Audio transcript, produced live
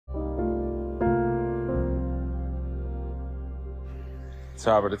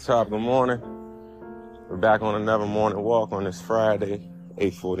Top of the morning. We're back on another morning walk on this Friday,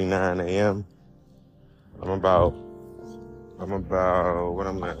 8:49 a.m. I'm about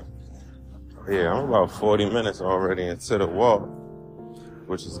 40 minutes already into the walk,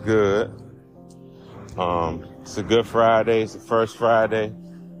 which is good. It's a good Friday. It's the first Friday,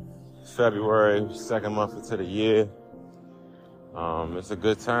 February, second month into the year. It's a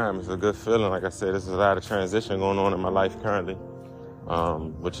good time. It's a good feeling. Like I said, there's a lot of transition going on in my life currently,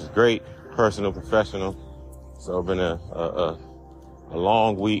 which is great, personal, professional. So it's been a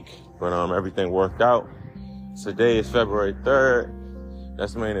long week, but everything worked out. Today is February 3rd.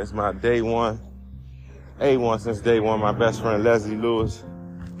 That's mean it's my day one, A1 since day one. My best friend Leslie Lewis,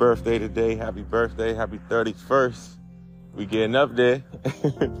 birthday today. Happy birthday, happy 31st. We getting up there.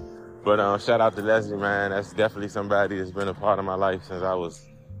 But shout out to Leslie, man. That's definitely somebody that's been a part of my life since I was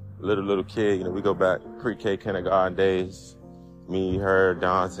a little kid. You know, we go back pre-K kindergarten days. Me, her,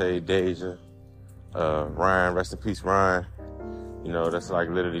 Dante, Deja, Ryan, rest in peace, Ryan. You know, that's like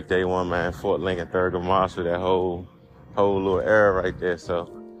literally day one, man. Fort Lincoln, Thurgood Marshall, that whole little era right there. So,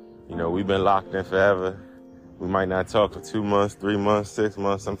 you know, we've been locked in forever. We might not talk for 2 months, 3 months, 6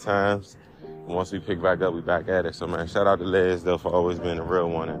 months sometimes. And once we pick back up, we back at it. So, man, shout out to Les, though, for always being a real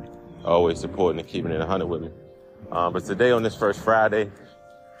one and always supporting and keeping it 100 with me. But today on this first Friday,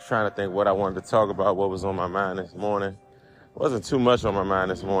 trying to think what I wanted to talk about, what was on my mind this morning. Wasn't too much on my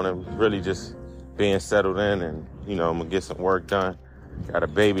mind this morning. Really just being settled in and, you know, I'm going to get some work done. Got a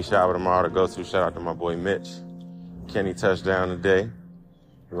baby shower tomorrow to go to. Shout out to my boy Mitch. Kenny touchdown today.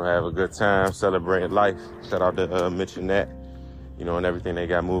 We'll have a good time celebrating life. Shout out to Mitch and Nat, you know, and everything they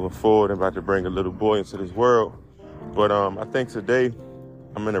got moving forward. I'm about to bring a little boy into this world. But I think today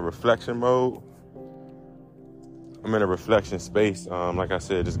I'm in a reflection mode. I'm in a reflection space. Like I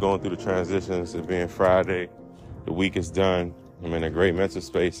said, just going through the transitions of being Friday. The week is done. I'm in a great mental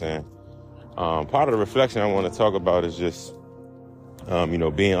space. And part of the reflection I want to talk about is just, you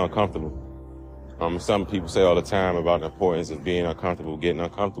know, being uncomfortable. Some people say all the time about the importance of being uncomfortable, getting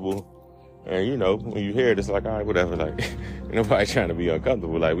uncomfortable. And, you know, when you hear it, it's like, all right, whatever. Like, nobody trying to be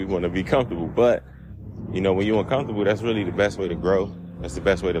uncomfortable. Like, we want to be comfortable. But, you know, when you're uncomfortable, that's really the best way to grow. That's the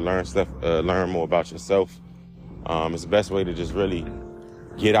best way to learn stuff, learn more about yourself. It's the best way to just really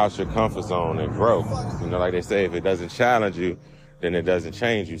get out your comfort zone and grow. You know, like they say, if it doesn't challenge you, then it doesn't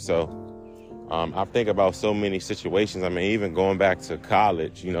change you. So I think about so many situations. I mean, even going back to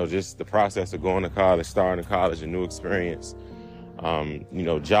college, you know, just the process of going to college, starting college, a new experience, you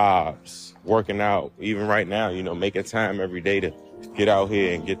know, jobs, working out, even right now, you know, making time every day to get out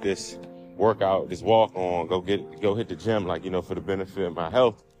here and get this workout, this walk on, go hit the gym, like, you know, for the benefit of my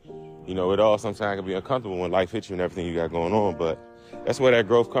health. You know, it all sometimes can be uncomfortable when life hits you and everything you got going on, but that's where that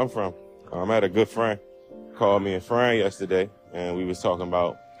growth come from. I had a good friend called me and Fran yesterday, and we was talking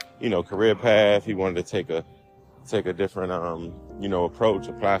about, you know, career path. He wanted to take a different, you know, approach,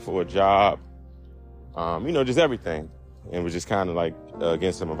 apply for a job, you know, just everything. And was just kind of like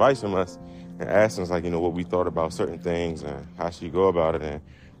getting some advice from us and asking us, like, you know, what we thought about certain things and how should you go about it. And,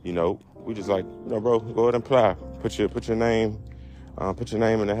 you know, we just like, you know, bro, go ahead and apply. Put your name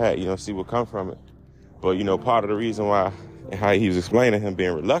in the hat, you know, see what comes from it. But, you know, part of the reason why, and how he was explaining him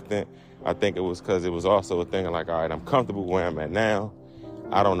being reluctant, I think it was because it was also a thing of like, all right, I'm comfortable where I'm at now.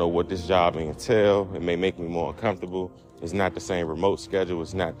 I don't know what this job may entail. It may make me more uncomfortable. It's not the same remote schedule.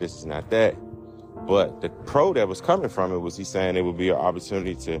 It's not this, it's not that. But the pro that was coming from it was he saying it would be an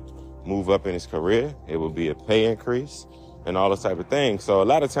opportunity to move up in his career. It would be a pay increase and all those type of things. So a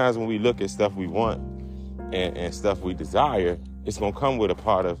lot of times when we look at stuff we want and stuff we desire, it's going to come with a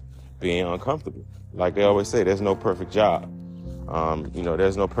part of being uncomfortable. Like they always say, there's no perfect job. You know,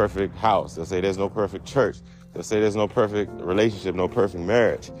 there's no perfect house. They'll say there's no perfect church. They'll say there's no perfect relationship, no perfect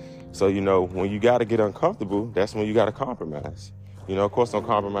marriage. So, you know, when you got to get uncomfortable, that's when you got to compromise. You know, of course, don't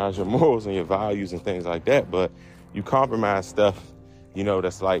compromise your morals and your values and things like that, but you compromise stuff, you know,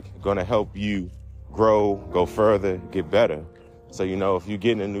 that's like going to help you grow, go further, get better. So, you know, if you're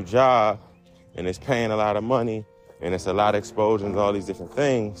getting a new job and it's paying a lot of money and it's a lot of exposure and all these different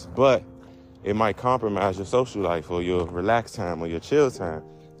things, but it might compromise your social life or your relaxed time or your chill time.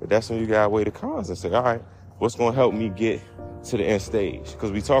 But that's when you got to weigh the cons and say, all right, what's going to help me get to the end stage?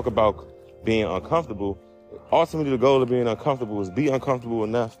 Because we talk about being uncomfortable. Ultimately, the goal of being uncomfortable is be uncomfortable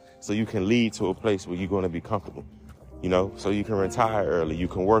enough so you can lead to a place where you're going to be comfortable. You know, so you can retire early. You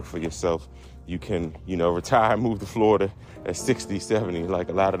can work for yourself. You can, you know, retire, move to Florida at 60, 70, like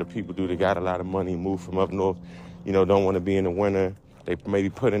a lot of the people do. They got a lot of money, move from up north, you know, don't want to be in the winter. They maybe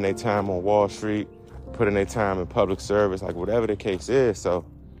put in their time on Wall Street, put in their time in public service, like whatever the case is. So,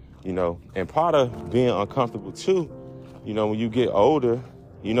 you know, and part of being uncomfortable too, you know, when you get older,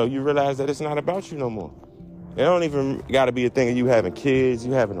 you realize that it's not about you no more. It don't even got to be a thing of you having kids,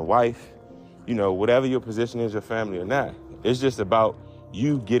 you having a wife, whatever your position is, your family or not. It's just about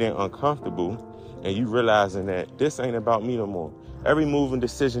you getting uncomfortable and you realizing that this ain't about me no more. Every move and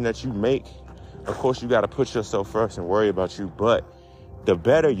decision that you make, of course, you got to put yourself first and worry about you. But the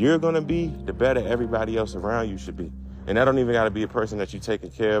better you're going to be, the better everybody else around you should be. And that don't even got to be a person that you're taking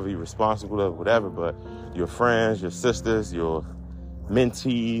care of, you're responsible of, whatever, but your friends, your sisters, your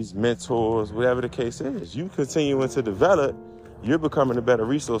mentees, mentors, whatever the case is. You continuing to develop, you're becoming a better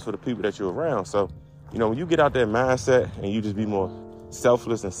resource for the people that you're around. So, when you get out that mindset and you just be more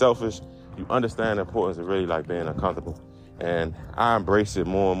selfless and selfish, you understand the importance of really like being uncomfortable. And I embrace it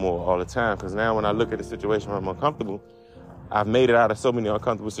more and more all the time, because now when I look at a situation where I'm uncomfortable, I've made it out of so many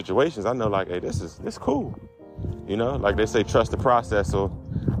uncomfortable situations. I know like, hey, this cool. Like they say, trust the process, or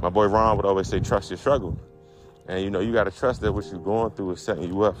my boy Ron would always say, trust your struggle. And, you got to trust that what you're going through is setting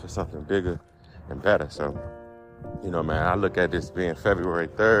you up for something bigger and better. So, man, I look at this being February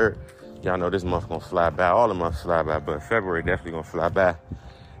 3rd. Y'all know this month going to fly by. All the months fly by, but February definitely going to fly by.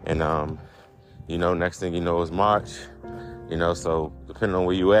 And, next thing you know is March. So depending on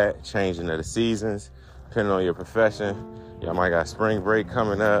where you at, changing of the seasons, depending on your profession, y'all might got spring break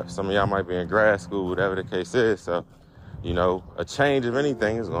coming up. Some of y'all might be in grad school, whatever the case is. So, a change of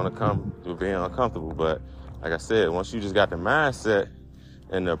anything is going to come through being uncomfortable. But like I said, once you just got the mindset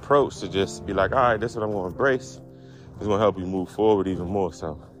and the approach to just be like, all right, this is what I'm going to embrace, it's going to help you move forward even more.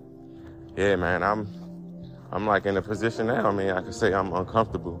 So, yeah, man, I'm like in a position now. I mean, I could say I'm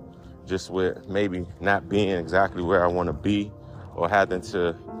uncomfortable just with maybe not being exactly where I want to be, or having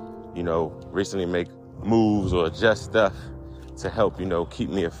to, recently make moves or adjust stuff to help, keep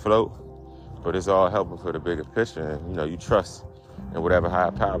me afloat. But it's all helping for the bigger picture. And, you trust in whatever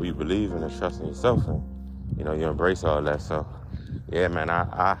higher power you believe in, and trust in yourself. And, you embrace all that. So, yeah, man,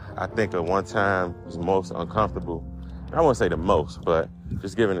 I think at one time was most uncomfortable. I won't say the most, but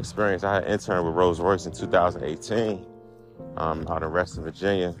just giving experience. I had interned with Rolls-Royce in 2018 out in Reston,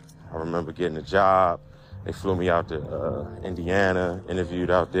 Virginia. I remember getting a job. They flew me out to Indiana,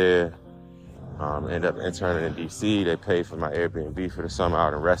 interviewed out there, ended up interning in D.C. They paid for my Airbnb for the summer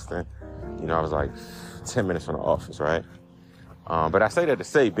out in Reston. I was like 10 minutes from the office, right? But I say that to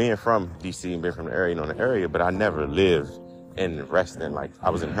say, being from D.C. and being from the area, but I never lived in Reston. Like, I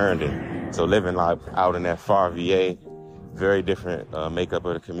was in Herndon. So living like out in that far VA, very different makeup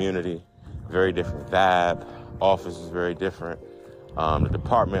of the community, very different vibe. Office was very different. The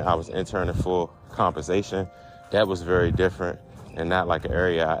department I was interning for, compensation, that was very different, and not like an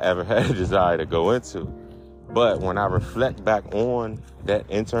area I ever had a desire to go into. But when I reflect back on that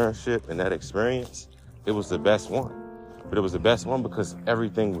internship and that experience, it was the best one. But it was the best one because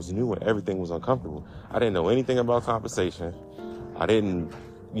everything was new and everything was uncomfortable. I didn't know anything about compensation. I didn't,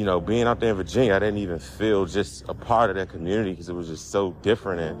 being out there in Virginia, I didn't even feel just a part of that community because it was just so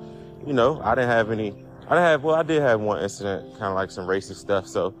different. And, I did have one incident, kind of like some racist stuff.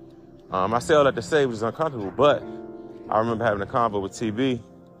 So I say all that to say it was uncomfortable. But I remember having a convo with TB. He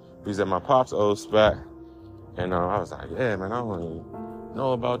was at my pop's old spot. And I was like, yeah, man, I don't even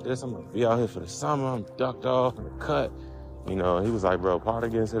know about this. I'm going to be out here for the summer. I'm ducked off in the cut. He was like, bro, part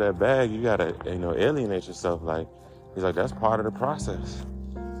of getting to that bag, you got to, alienate yourself. Like, he's like, that's part of the process.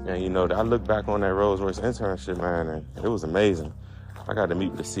 And, I look back on that Rolls-Royce internship, man, and it was amazing. I got to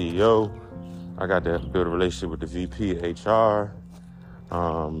meet with the CEO. I got to build a relationship with the VP of HR.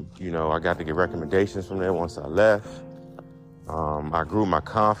 I got to get recommendations from there once I left. I grew my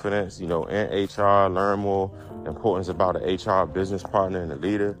confidence, in HR, learn more importance about an HR business partner and a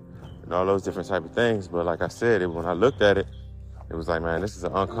leader and all those different type of things. But like I said, when I looked at it, it was like, man, this is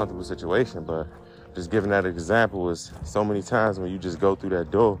an uncomfortable situation. But just giving that example is so many times when you just go through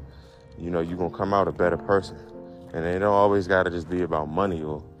that door, you're going to come out a better person. And it don't always got to just be about money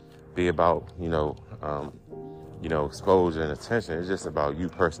or be about, exposure and attention. It's just about you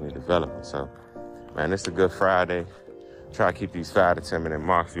personally developing. So, man, it's a good Friday. Try to keep these 5 to 10 minute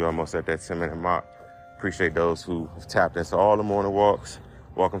marks. You're almost at that 10-minute mark. Appreciate those who have tapped into all the morning walks.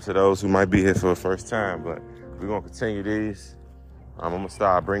 Welcome to those who might be here for the first time, but we're going to continue these. I'm going to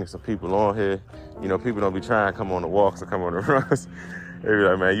start bringing some people on here. People don't be trying to come on the walks or come on the runs. They be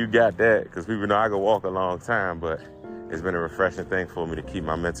like, man, you got that, because people know I can walk a long time, but it's been a refreshing thing for me to keep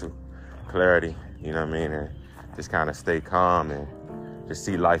my mental clarity, and just kind of stay calm and just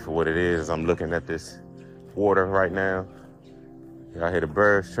see life for what it is. I'm looking at this water right now. I hear the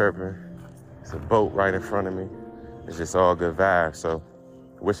birds chirping. It's a boat right in front of me. It's just all good vibes. So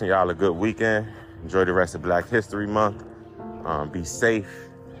wishing y'all a good weekend. Enjoy the rest of Black History Month. Be safe.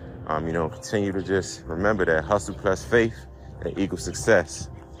 Continue to just remember that hustle plus faith equals success.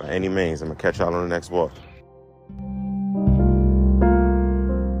 by any means. I'm going to catch y'all on the next walk.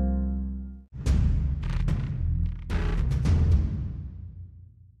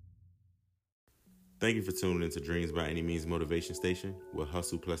 Thank you for tuning into Dreams by Any Means Motivation Station, where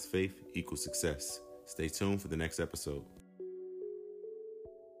hustle plus faith equals success. Stay tuned for the next episode.